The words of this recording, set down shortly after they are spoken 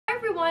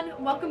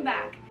everyone, welcome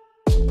back.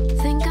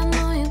 Think I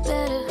know you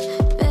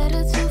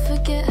better to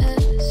forget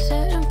her.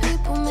 Certain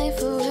people made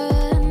for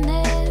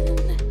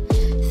running.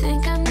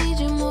 Think I need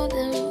you more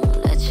than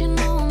let you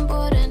know I'm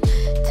bored and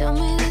tell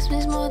me this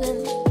means more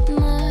than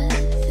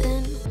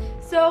nothing.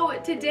 So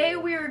today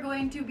we are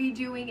going to be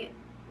doing,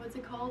 what's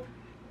it called?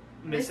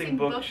 Missing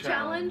book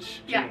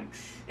challenge. Yeah.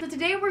 Jinx. So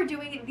today we're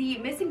doing the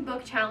missing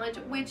book challenge,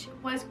 which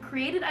was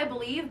created, I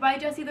believe, by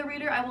Jesse the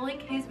Reader. I will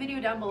link his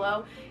video down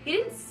below. He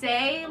didn't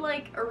say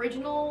like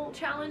original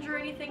challenge or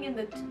anything in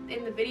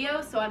the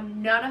video, so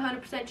I'm not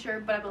 100% sure,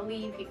 but I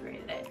believe he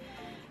created it.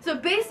 So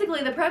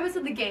basically, the premise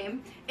of the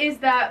game is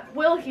that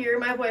Will here,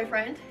 my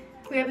boyfriend,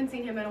 we haven't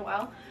seen him in a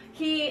while,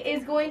 he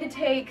is going to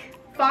take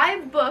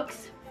 5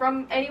 books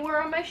from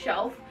anywhere on my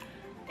shelf,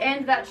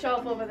 and that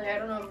shelf over there. I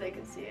don't know if they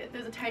can see it.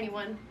 There's a tiny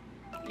one.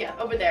 Yeah,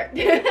 over there.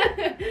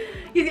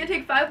 He's gonna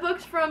take 5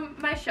 books from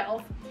my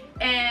shelf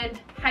and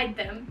hide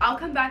them. I'll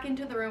come back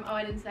into the room. Oh,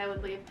 I didn't say I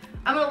would leave.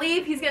 I'm gonna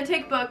leave. He's gonna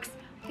take books.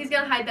 He's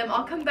gonna hide them.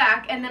 I'll come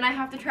back, and then I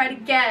have to try to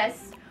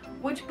guess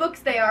which books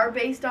they are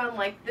based on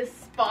like the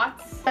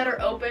spots that are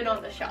open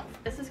on the shelf.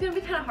 This is gonna be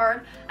kind of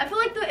hard. I feel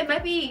like it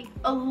might be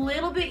a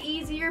little bit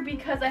easier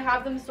because I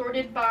have them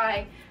sorted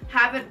by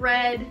haven't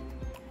read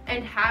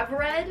and have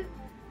read.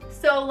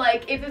 So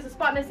like if there's a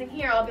spot missing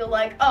here, I'll be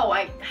like, oh,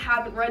 I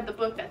haven't read the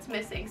book that's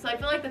missing. So I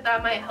feel like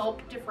that might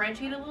help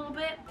differentiate a little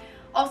bit.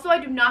 Also, I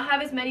do not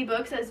have as many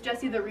books as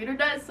Jesse the Reader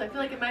does, so I feel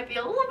like it might be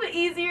a little bit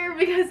easier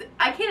because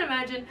I can't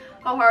imagine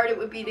how hard it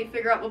would be to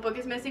figure out what book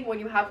is missing when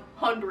you have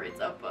hundreds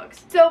of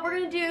books. So we're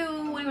gonna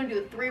do, what do you want to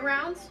do, 3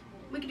 rounds?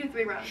 We can do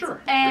 3 rounds.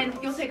 Sure. And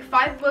you'll take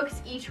 5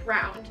 books each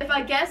round. If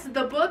I guess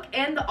the book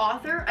and the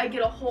author, I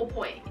get a whole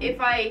point.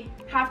 If I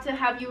have to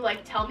have you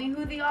like tell me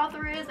who the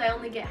author is, I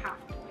only get half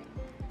a point.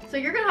 So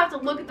you're gonna have to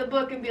look at the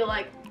book and be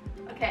like,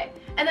 okay.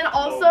 And then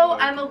also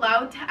I'm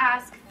allowed to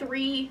ask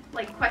 3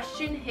 like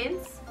question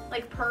hints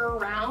like per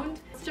round.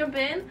 Let's jump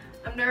in.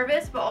 I'm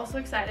nervous but also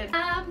excited.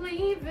 I'm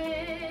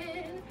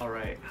leaving. All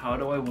right, how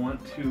do I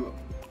want to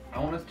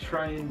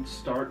try and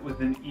start with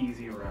an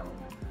easy round.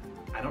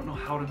 I don't know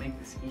how to make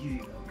this easy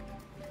though.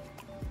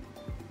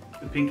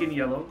 The pink and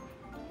yellow,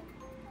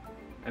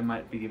 I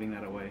might be giving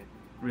that away.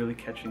 Really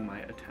catching my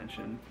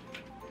attention.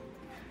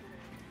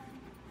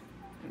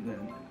 And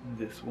then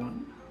this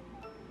one.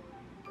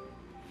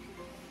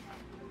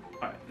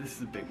 Alright, this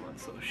is a big one,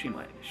 so she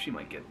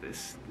might get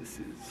this. This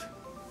is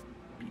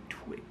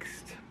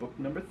Betwixt. Book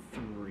number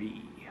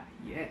 3.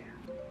 Yeah.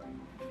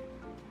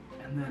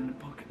 And then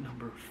book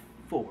number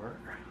 4.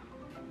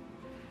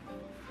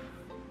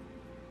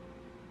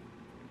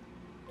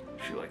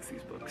 She likes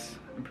these books,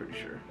 I'm pretty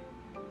sure.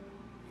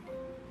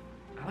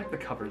 I like the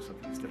covers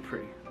of these, they're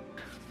pretty.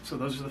 So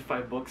those are the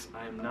 5 books.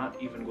 I am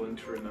not even going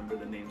to remember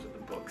the names of the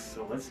books,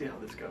 so let's see how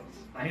this goes.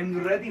 I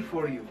am ready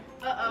for you.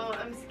 Uh-oh,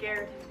 I'm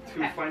scared.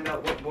 To find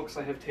out what books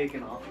I have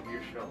taken off of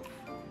your shelf.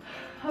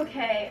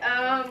 Okay,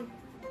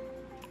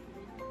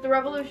 The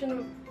Revolution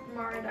of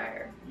Mara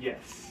Dyer.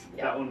 Yes,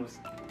 Yeah. that one was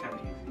kind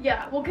of easy.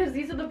 Yeah, well, because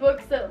these are the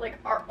books that like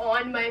are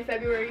on my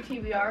February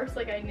TBR, so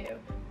like I knew.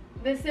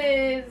 This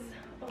is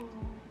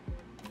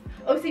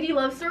OCD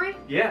Love Story?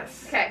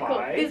 Yes. Okay, cool.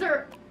 By... These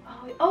are,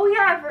 oh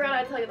yeah, I forgot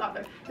I tell you the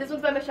author. This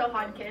one's by Michelle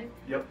Hodkin.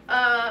 Yep.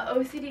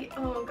 OCD,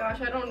 oh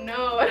gosh, I don't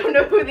know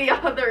who the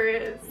author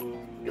is. Ooh.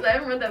 Because I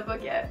haven't read that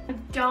book yet. I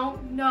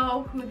don't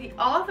know who the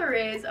author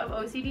is of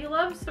OCD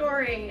Love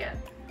Story. I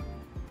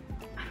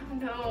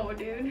don't know,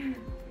 dude.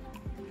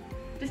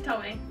 Just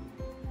tell me.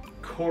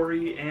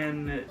 Corey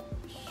and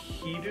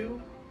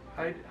Hidu?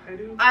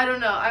 Hidu? I don't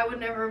know, I would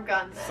never have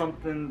gotten that.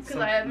 Something. Because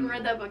I haven't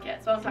read that book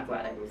yet, so I'll talk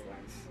about it.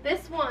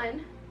 This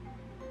one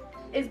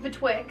is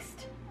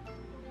Betwixt.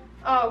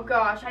 Oh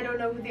gosh, I don't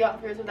know who the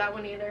author is of that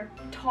one either.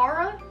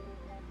 Tara?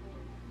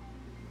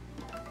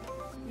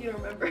 You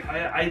don't remember?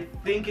 I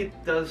think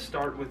it does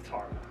start with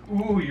Tara.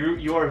 Ooh,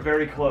 you are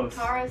very close.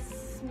 Tara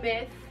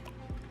Smith.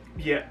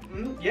 Yeah.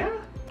 Yeah?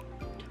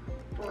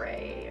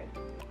 Bray.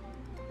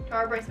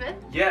 Tara Bray Smith?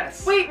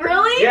 Yes. Wait,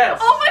 really? Yes.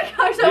 Oh my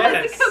gosh, that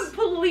Yes. was a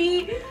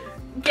complete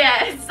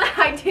guess.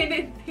 I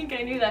didn't think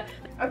I knew that.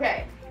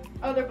 Okay,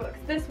 other books.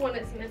 This one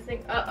is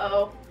missing.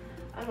 Uh-oh.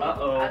 I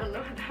don't know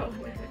what that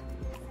one is.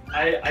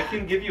 I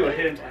can give you a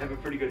hint. I have a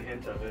pretty good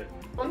hint of it.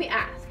 Let me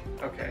ask.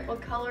 Okay.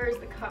 What color is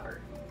the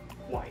cover?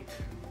 White.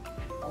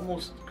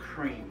 Almost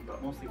cream,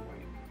 but mostly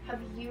white.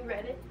 Have you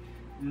read it?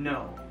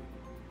 No.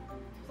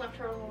 Just not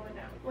turn all the way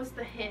down. What's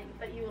the hint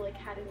that you like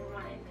had in your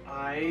mind?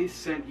 I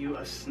sent you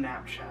a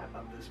Snapchat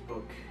of this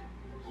book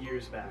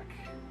years back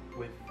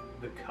with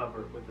the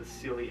cover, with the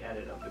silly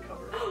edit of the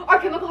cover. Our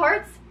Chemical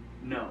Hearts?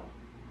 No.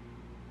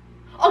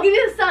 I'll give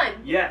you the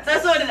sun. Yes.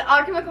 That's what it is.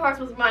 Our Chemical Hearts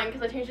was mine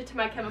because I changed it to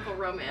My Chemical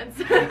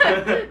Romance.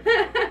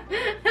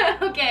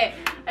 Okay,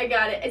 I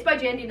got it. It's by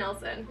Jandy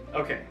Nelson.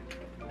 Okay.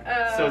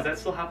 So is that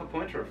still half a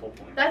point or a full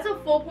point? That's a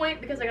full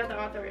point because I got the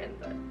author in,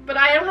 but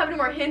I don't have any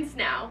more hints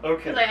now.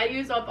 Okay. Because I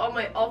used up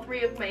all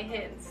 3 of my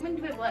hints. How many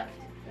do we have left?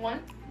 1?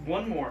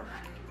 One more.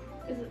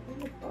 Is it?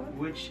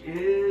 Which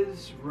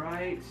is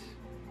right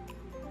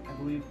I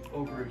believe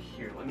over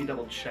here. Let me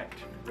double check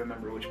to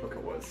remember which book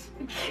it was.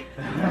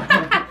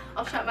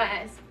 I'll shut my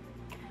eyes.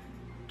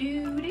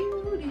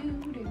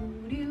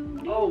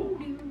 Oh,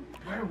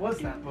 where was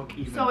that book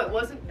even? So it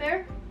wasn't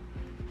there?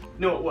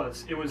 No, it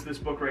was. It was this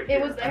book right here.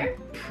 It was there?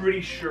 I'm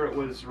pretty sure it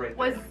was right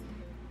there.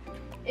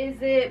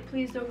 Is it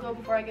Please Don't Go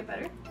Before I Get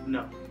Better?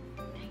 No.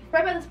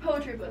 Right by this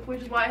poetry book,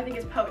 which is why I think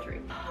it's poetry.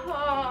 Oh,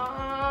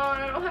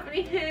 I don't have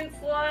any hints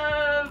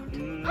left.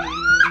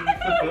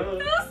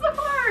 This is so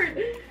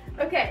hard.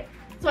 Okay,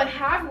 so I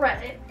have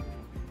read it,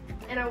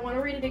 and I want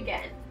to read it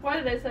again. Why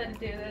did I decide to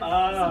do this? This is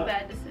a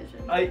bad decision.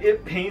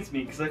 It pains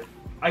me because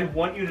I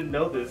want you to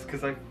know this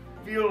because I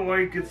feel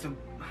like it's a...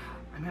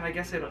 I mean, I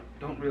guess I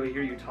don't really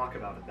hear you talk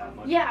about it that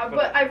much. Yeah,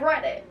 but I've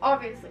read it,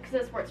 obviously, because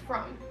that's where it's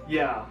from.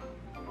 Yeah.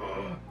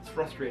 It's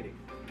frustrating.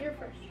 You're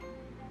first.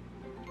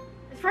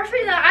 It's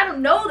frustrating that I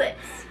don't know this.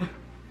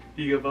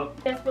 You give up?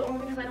 Yes, but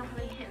only because I don't have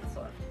any hints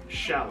left.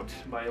 Shout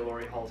by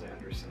Lori Halls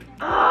Anderson.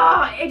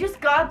 Ah, I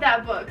just got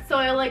that book, so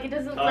it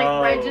doesn't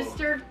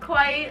register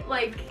quite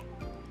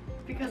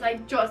because I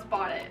just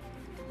bought it.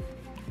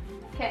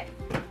 Okay.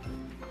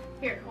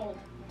 Here, hold.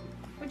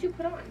 What'd you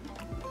put on?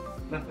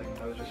 Nothing.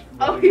 I was just.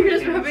 You're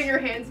just rubbing your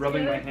hands.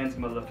 Rubbing together? my hands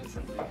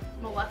maleficently.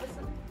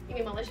 Maleficent? You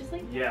mean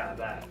maliciously? Yeah,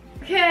 that.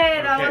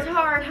 Okay, that was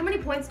hard. How many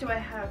points do I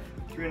have?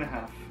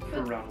 3.5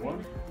 for round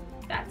 1.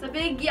 That's a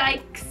big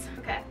yikes.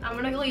 Okay, I'm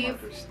gonna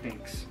leave. Marker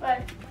stinks.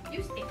 But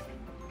you stink.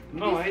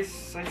 No, I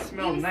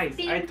smell You nice.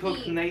 I took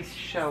stinky. nice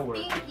shower.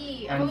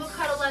 Stinky. I'm gonna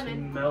cut a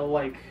lemon. Smell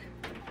like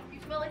You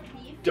smell like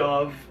beef.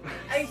 Dove.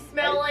 I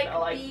smell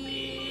like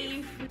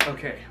beef.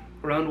 Okay,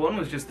 round 1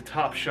 was just the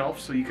top shelf,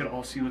 so you could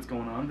all see what's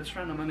going on. This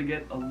round I'm gonna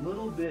get a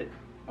little bit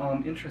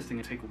interesting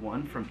and take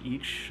one from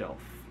each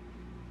shelf.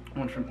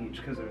 One from each,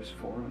 because there's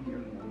 4 on here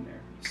and 1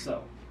 there.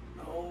 So,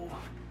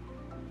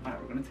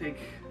 alright, we're gonna take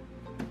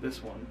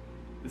this one.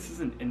 This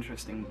is an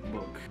interesting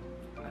book.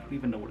 I don't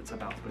even know what it's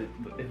about, but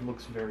it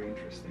looks very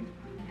interesting.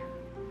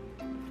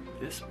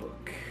 This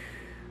book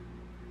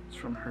is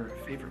from her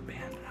favorite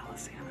band,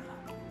 Alisana.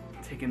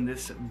 Taking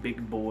this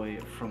big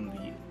boy from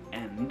the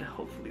end.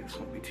 Hopefully this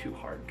won't be too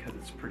hard because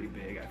it's pretty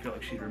big. I feel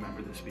like she'd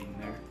remember this being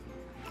there.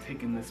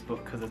 Taking this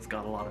book because it's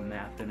got a lot of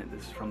math in it.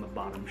 This is from the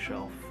bottom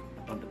shelf,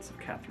 Abundance of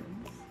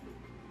Catherine's.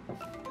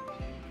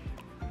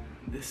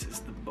 This is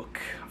the book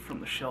from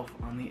the shelf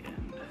on the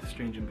end,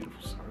 Strange and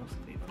Beautiful Sorrows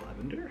of Ava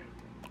Lavender.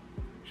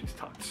 She's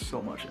talked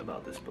so much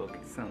about this book.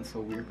 It sounds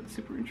so weird, but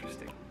super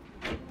interesting.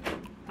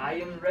 I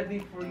am ready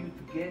for you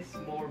to guess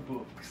more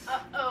books.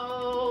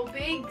 Uh-oh,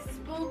 big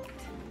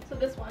spooked. So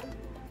this one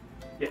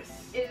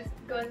Yes. is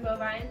Going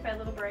Bovine by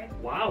Little Bray.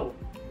 Wow.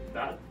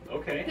 That,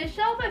 okay. This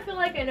shelf I feel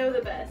like I know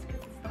the best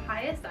because it's the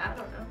highest. I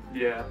don't know.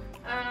 Yeah.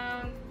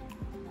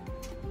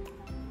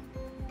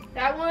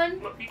 That one.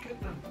 Let me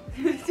get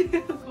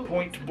the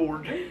point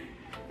board.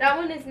 That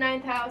one is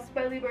Ninth House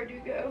by Lee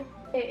Bardugo.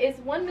 It's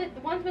the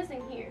one's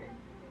missing here.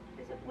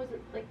 Was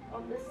it like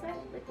on this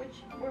side? Like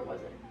where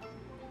was it?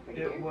 Right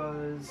here? It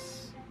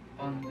was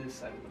on this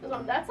side. It was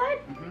on that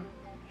side? Mm-hmm.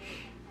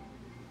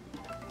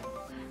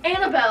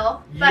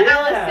 Annabelle by Yeah.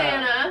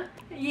 Alisana.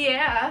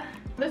 Yeah.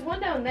 There's one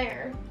down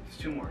there. There's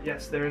 2 more.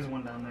 Yes, there is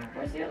one down there.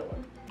 Where's the other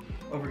one?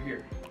 Over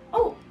here.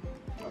 Oh!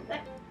 What's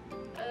that?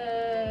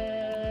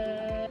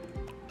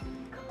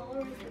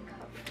 Color is the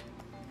cover.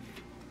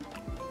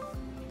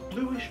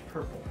 Bluish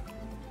purple.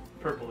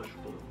 Purplish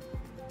blue.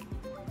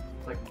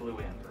 It's like blue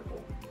and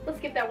purple. Let's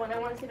skip that one. I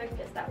want to see if I can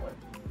guess that one.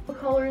 What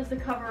color is the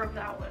cover of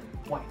that one?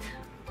 White.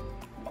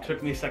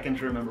 Took me a second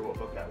to remember what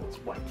book that was.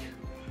 White.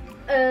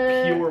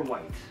 Pure. Pure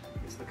white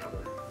is the cover.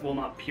 Well,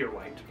 not pure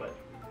white, but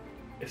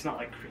it's not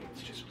like cream.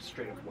 It's just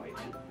straight up white.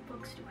 What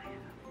books do I have?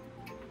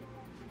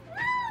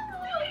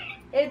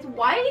 It's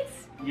white?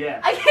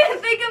 Yes. I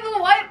can't think of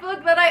a white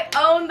book that I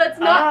own that's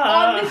not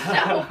on the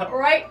shelf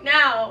right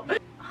now.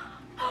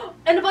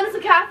 An Abundance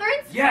of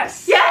Catherine's?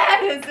 Yes!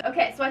 Yes!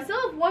 Okay, so I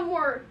still have one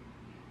more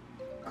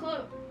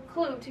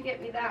clue to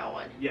get me that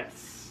one.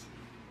 Yes.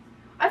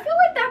 I feel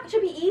like that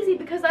should be easy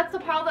because that's the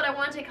pile that I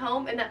want to take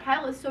home, and that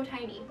pile is so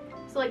tiny.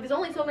 So there's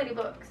only so many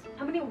books.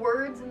 How many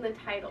words in the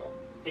title?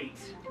 8.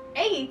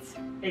 8?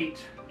 8.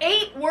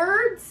 8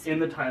 words? In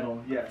the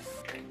title,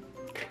 yes.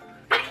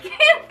 I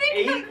can't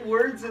think of... 8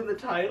 words in the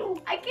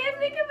title? I can't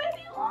think of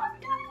any long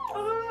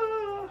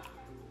titles.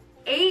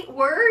 8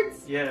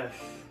 words? Yes.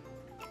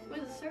 What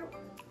is the third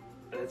one?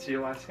 That's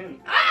your last hint.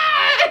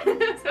 Ah!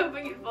 I was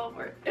hoping you'd fall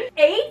for it.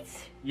 8?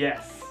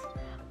 Yes.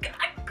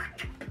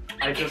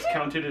 I just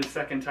counted it a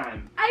second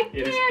time.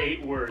 It is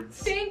 8 words.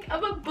 Think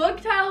of a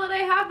book title that I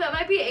have that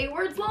might be 8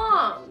 words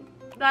long.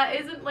 That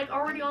isn't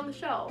already on the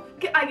shelf.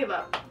 I give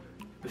up.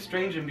 The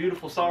Strange and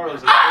Beautiful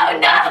Sorrows of Oh Ava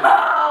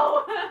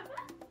no! Lavender.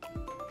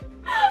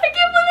 I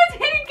can't believe I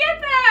didn't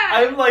get that!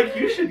 I'm like,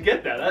 you should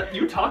get that.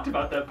 You talked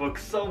about that book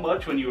so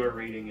much when you were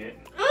reading it.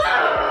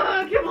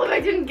 I can't believe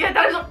I didn't get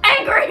that. I'm so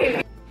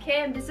angry!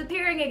 Okay, I'm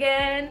disappearing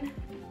again.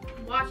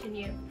 I'm watching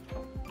you.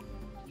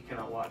 You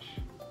cannot watch.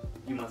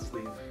 You must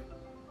leave.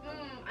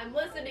 I'm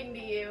listening to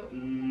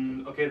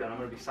you. Okay then, I'm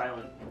gonna be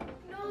silent.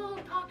 No,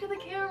 talk to the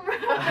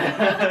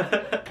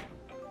camera.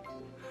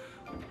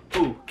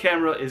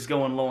 camera is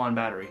going low on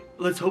battery.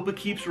 Let's hope it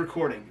keeps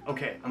recording.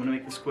 Okay, I'm gonna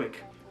make this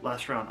quick.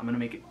 Last round, I'm gonna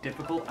make it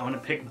difficult. I wanna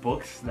pick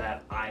books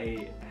that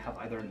I have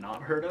either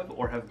not heard of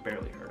or have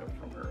barely heard of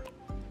from her.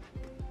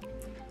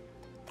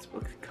 This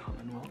book,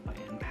 Commonwealth by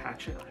Ann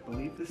Patchett. I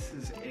believe this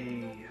is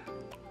a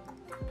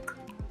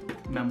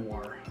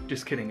memoir.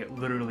 Just kidding, it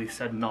literally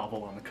said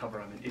novel on the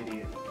cover. I'm an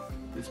idiot.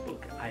 This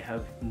book I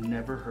have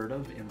never heard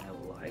of in my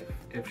life.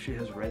 If she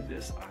has read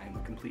this, I'm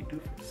a complete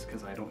doofus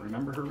because I don't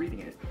remember her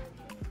reading it.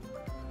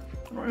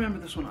 I don't remember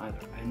this one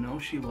either. I know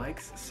she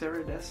likes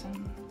Sarah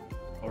Dessen,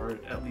 or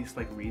at least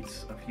like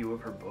reads a few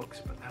of her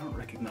books, but I don't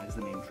recognize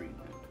the name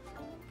Dreamland.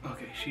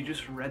 Okay, she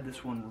just read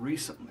this one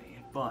recently,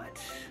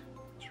 but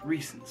it's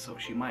recent, so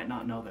she might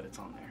not know that it's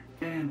on there.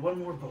 And one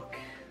more book.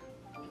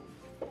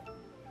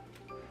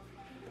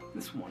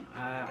 This one,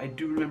 I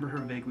do remember her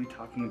vaguely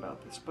talking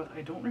about this, but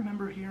I don't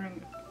remember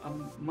hearing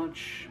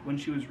much when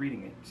she was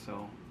reading it,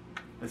 so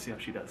let's see how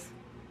she does.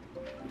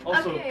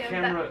 Also, Okay,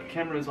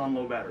 camera is on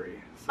low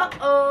battery. So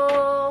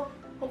Uh-oh.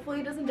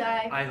 Hopefully it doesn't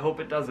die. I hope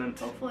it doesn't.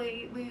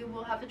 Hopefully we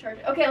will have to charge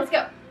it. Okay, let's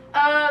go.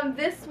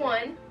 This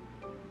one,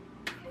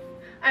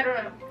 I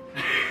don't know.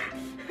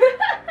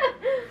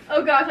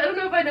 Oh gosh, I don't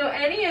know if I know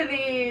any of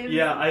these.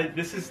 Yeah,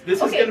 this is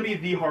gonna be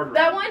the hard one.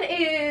 That one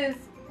is,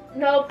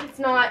 nope, it's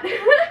not.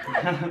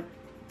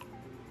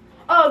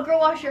 Oh, Girl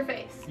Wash Your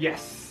Face.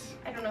 Yes.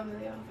 I don't know who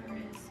the author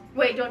is.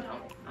 Wait, don't tell me.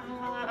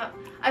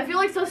 I feel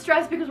like so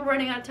stressed because we're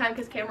running out of time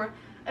because camera.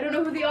 I don't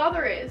know who the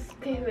author is.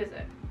 Okay, who is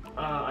it?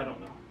 I don't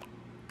know.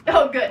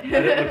 Oh, good. I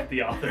didn't look at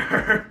the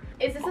author.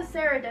 Is this a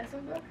Sarah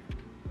Dessen book?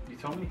 You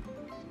tell me.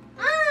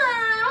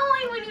 I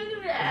don't like when you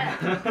do that.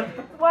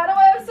 Why do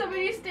I have so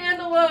many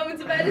standalones?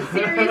 If I had a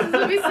series, this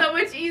would be so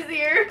much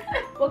easier.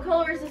 What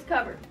color is this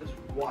cover? It's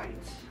white.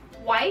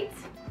 White?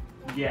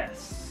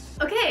 Yes.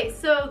 Okay,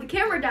 so the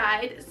camera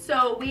died,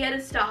 so we had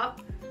to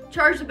stop,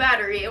 charge the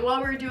battery, and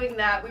while we were doing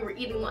that, we were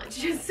eating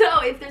lunch.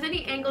 So if there's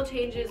any angle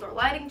changes or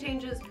lighting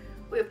changes,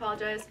 we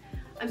apologize.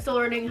 I'm still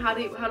learning how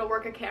to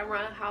work a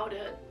camera,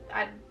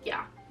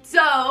 yeah.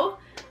 So,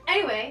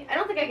 anyway, I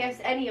don't think I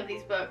guessed any of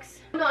these books.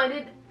 No, I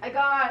did. I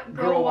got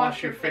Girl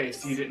Wash Your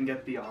Face. You didn't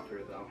get the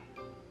author, though.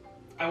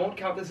 I won't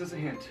count this as a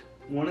hint.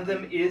 One of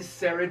them is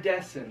Sarah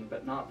Dessen,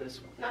 but not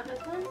this one. Not this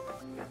one?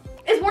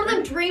 Is one of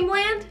them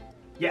Dreamland?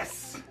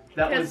 Yes.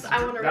 That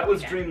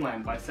was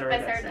Dreamland by Sarah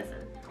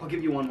Dessen. I'll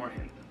give you one more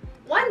hint.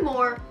 One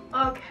more?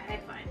 Okay,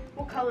 fine.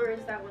 What color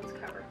is that one's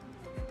cover?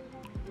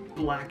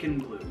 Black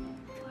and blue.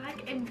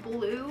 Black and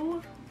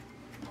blue?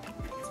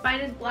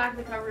 Spine is black,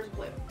 the cover is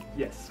blue.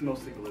 Yes,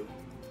 mostly blue.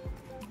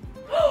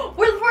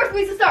 We're the Forest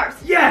Beneath the Stars!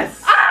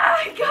 Yes! Ah,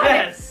 I got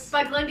Yes! it!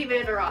 By Glendy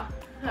Vanderrohe.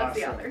 That's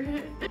the Awesome.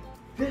 other.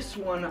 This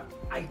one,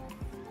 I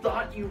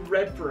thought you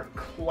read for a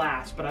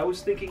class, but I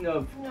was thinking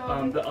of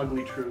The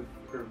Ugly Truth,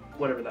 or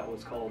whatever that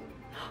was called.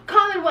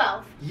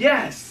 Commonwealth.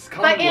 Yes!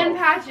 By Commonwealth. Ann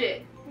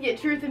Patchett. Yeah,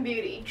 Truth and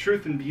Beauty.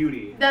 Truth and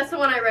Beauty. That's the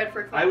one I read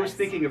for class. I was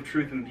thinking of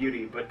Truth and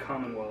Beauty, but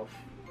Commonwealth.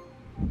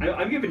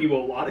 I'm giving you a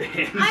lot of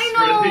hints I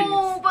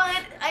know,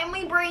 but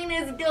my brain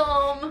is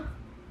dumb.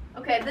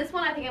 Okay, this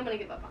one I think I'm gonna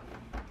give up on.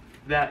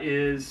 That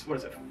is, what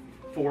is it,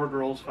 4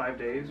 Girls, 5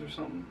 Days or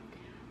something?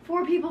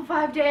 4 People,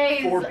 5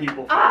 Days. 4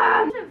 People, 5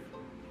 Ah!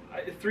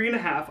 Days.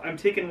 3.5. I'm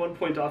taking 1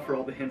 point off for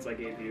all the hints I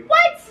gave you.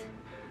 What?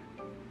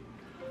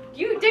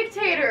 You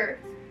dictator.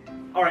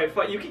 Alright,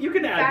 fine. You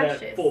can add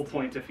Fascist. that full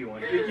point if you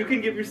want. You can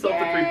give yourself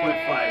the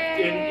 3.5.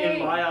 In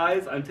my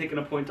eyes, I'm taking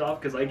a point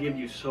off because I gave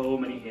you so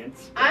many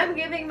hints. I'm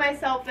giving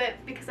myself it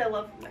because I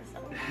love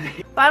myself.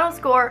 Final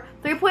score,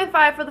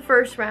 3.5 for the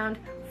first round,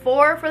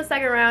 4 for the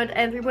second round,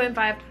 and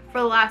 3.5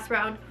 for the last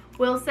round.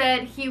 Will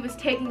said he was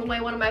taking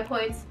away one of my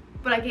points,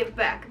 but I gave it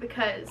back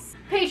because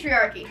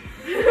patriarchy.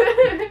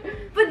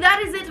 But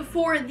that is it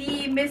for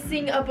the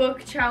Missing a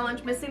Book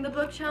Challenge. Missing the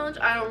Book Challenge?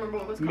 I don't remember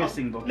what it was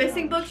called.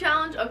 Missing Book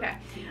Challenge? Okay.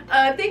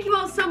 Thank you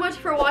all so much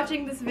for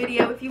watching this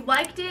video. If you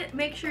liked it,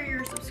 make sure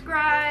you're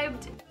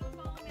subscribed.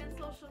 Follow me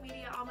on social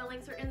media. All my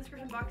links are in the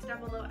description box down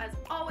below as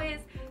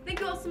always.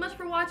 Thank you all so much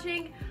for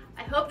watching.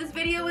 I hope this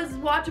video is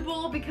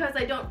watchable because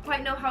I don't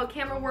quite know how a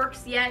camera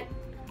works yet.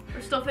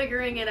 We're still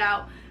figuring it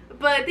out.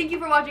 But thank you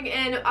for watching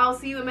and I'll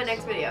see you in my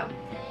next video.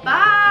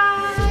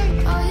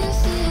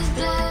 Bye!